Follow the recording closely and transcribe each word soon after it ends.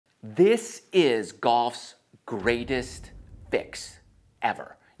This is golf's greatest fix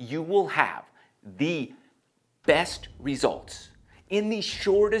ever. You will have the best results in the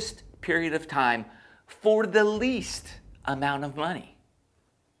shortest period of time for the least amount of money.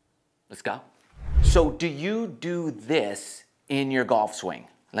 Let's go. So do you do this in your golf swing?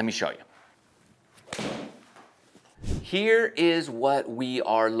 Let me show you. Here is what we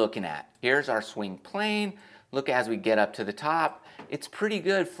are looking at. Here's our swing plane. Look as we get up to the top. It's pretty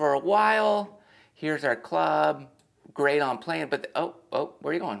good for a while. Here's our club. Great on plane, but oh,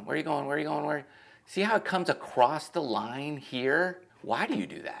 where are you going? Where are you going? Where are you going? See how it comes across the line here? Why do you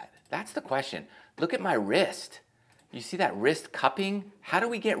do that? That's the question. Look at my wrist. You see that wrist cupping? How do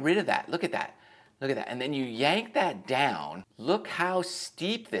we get rid of that? Look at that. Look at that. And then you yank that down. Look how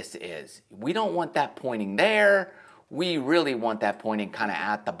steep this is. We don't want that pointing there. We really want that pointing kind of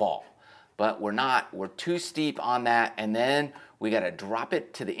at the ball. But we're not. We're too steep on that. And then we got to drop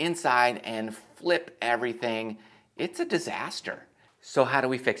it to the inside and flip everything. It's a disaster. So how do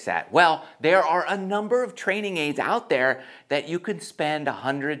we fix that? Well, there are a number of training aids out there that you can spend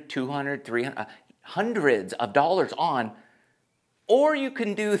 $100, $200, $300, hundreds of dollars on, or you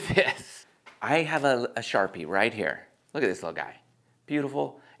can do this. I have a Sharpie right here. Look at this little guy.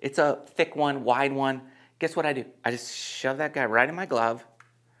 Beautiful. It's a thick one, wide one. Guess what I do? I just shove that guy right in my glove,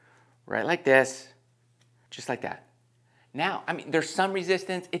 right like this, just like that. Now, I mean, there's some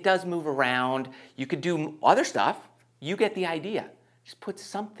resistance. It does move around. You could do other stuff. You get the idea. Just put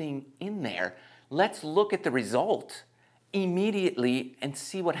something in there. Let's look at the result immediately and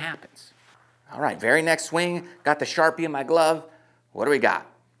see what happens. All right, very next swing. Got the Sharpie in my glove. What do we got?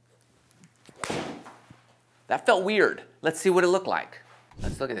 That felt weird. Let's see what it looked like.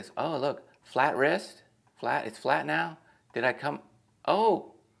 Let's look at this. Oh, look, flat wrist. Flat, it's flat now. Did I come?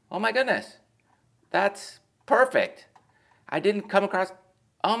 Oh my goodness. That's perfect. I didn't come across,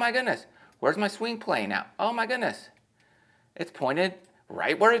 oh my goodness. Where's my swing plane now? Oh my goodness. It's pointed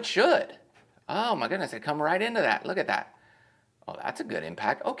right where it should. Oh my goodness, I come right into that. Look at that. Oh, that's a good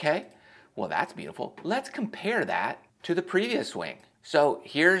impact. Okay, well that's beautiful. Let's compare that to the previous swing. So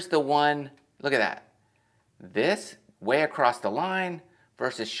here's the one, look at that. This way across the line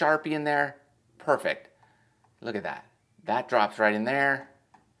versus Sharpie in there, perfect. Look at that. That drops right in there.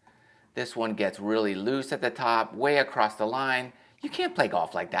 This one gets really loose at the top, way across the line. You can't play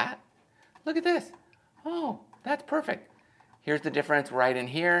golf like that. Look at this. Oh, that's perfect. Here's the difference right in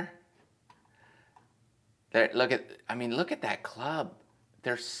here. There, look at that club.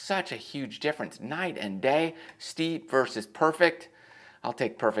 There's such a huge difference. Night and day, steep versus perfect. I'll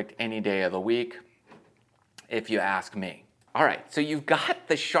take perfect any day of the week, if you ask me. All right, so you've got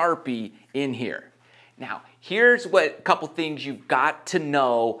the Sharpie in here. Now, here's a couple things you've got to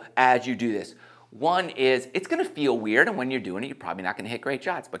know as you do this. One is, it's gonna feel weird, and when you're doing it, you're probably not gonna hit great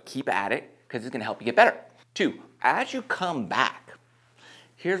shots, but keep at it, because it's gonna help you get better. Two, as you come back,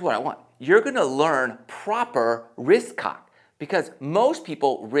 here's what I want. You're gonna learn proper wrist cock, because most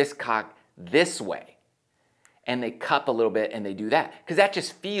people wrist cock this way, and they cup a little bit and they do that, because that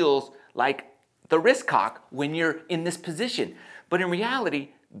just feels like the wrist cock when you're in this position. But in reality,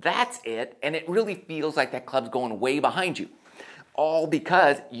 that's it, and it really feels like that club's going way behind you. All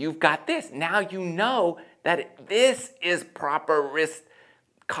because you've got this. Now you know that this is proper wrist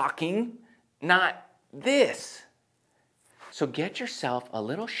cocking, not this. So get yourself a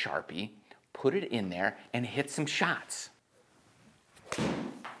little Sharpie, put it in there, and hit some shots.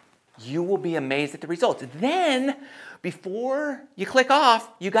 You will be amazed at the results. Then, before you click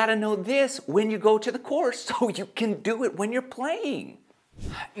off, you gotta know this when you go to the course so you can do it when you're playing.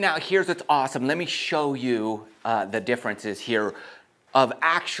 Now, here's what's awesome. Let me show you the differences here of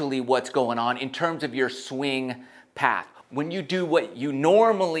actually what's going on in terms of your swing path. When you do what you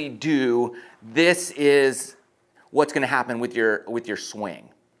normally do, this is what's going to happen with your swing.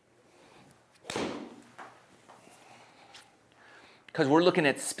 Because we're looking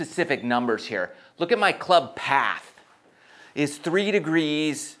at specific numbers here. Look at my club path. It's 3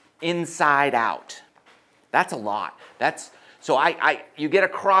 degrees inside out. That's a lot. So you get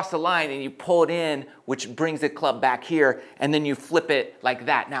across the line and you pull it in, which brings the club back here, and then you flip it like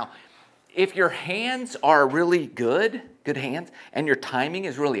that. Now, if your hands are really good hands, and your timing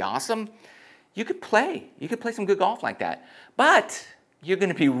is really awesome, you could play some good golf like that. But you're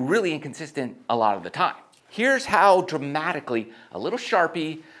gonna be really inconsistent a lot of the time. Here's how dramatically a little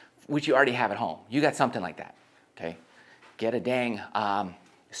Sharpie, which you already have at home, you got something like that, okay? Get a dang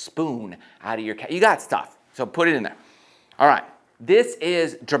spoon out of your you got stuff, so put it in there. All right, this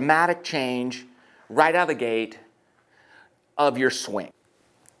is dramatic change right out of the gate of your swing.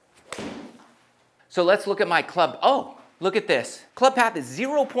 So let's look at my club. Oh, Look at this. Club path is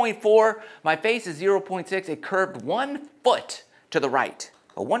 0.4. My face is 0.6. It curved 1 foot to the right.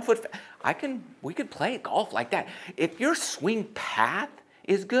 A 1 foot. We could play golf like that. If your swing path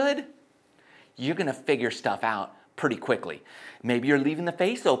is good, you're gonna figure stuff out pretty quickly. Maybe you're leaving the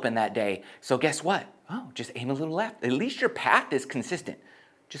face open that day. So guess what? Oh, just aim a little left. At least your path is consistent.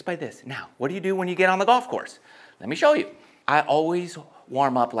 Just by this. Now, what do you do when you get on the golf course? Let me show you. I always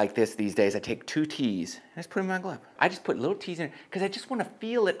warm up like this these days. I take 2 tees. I just put them in my glove. I just put little tees in because I just want to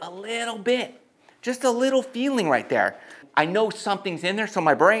feel it a little bit. Just a little feeling right there. I know something's in there, so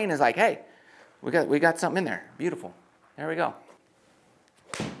my brain is like, hey, we got something in there. Beautiful. There we go.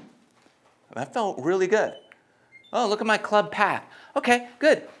 That felt really good. Oh, look at my club path. Okay,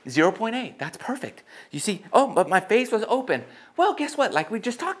 good. 0.8. That's perfect. You see, oh, but my face was open. Well, guess what? Like we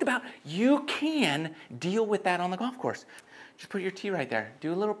just talked about, you can deal with that on the golf course. Just put your tee right there.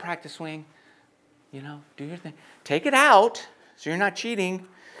 Do a little practice swing. You know, do your thing. Take it out so you're not cheating,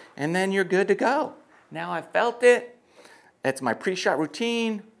 and then you're good to go. Now I've felt it. That's my pre-shot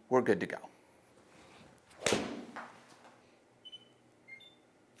routine. We're good to go.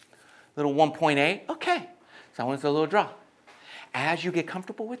 Little 1.8. Okay. So I went for a little draw. As you get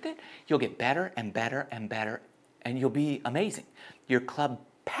comfortable with it, you'll get better and better and better, and you'll be amazing. Your club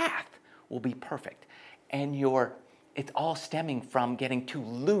path will be perfect. And it's all stemming from getting too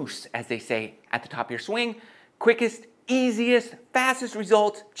loose, as they say, at the top of your swing. Quickest, easiest, fastest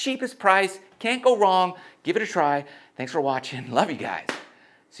results, cheapest price. Can't go wrong. Give it a try. Thanks for watching. Love you guys.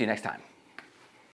 See you next time.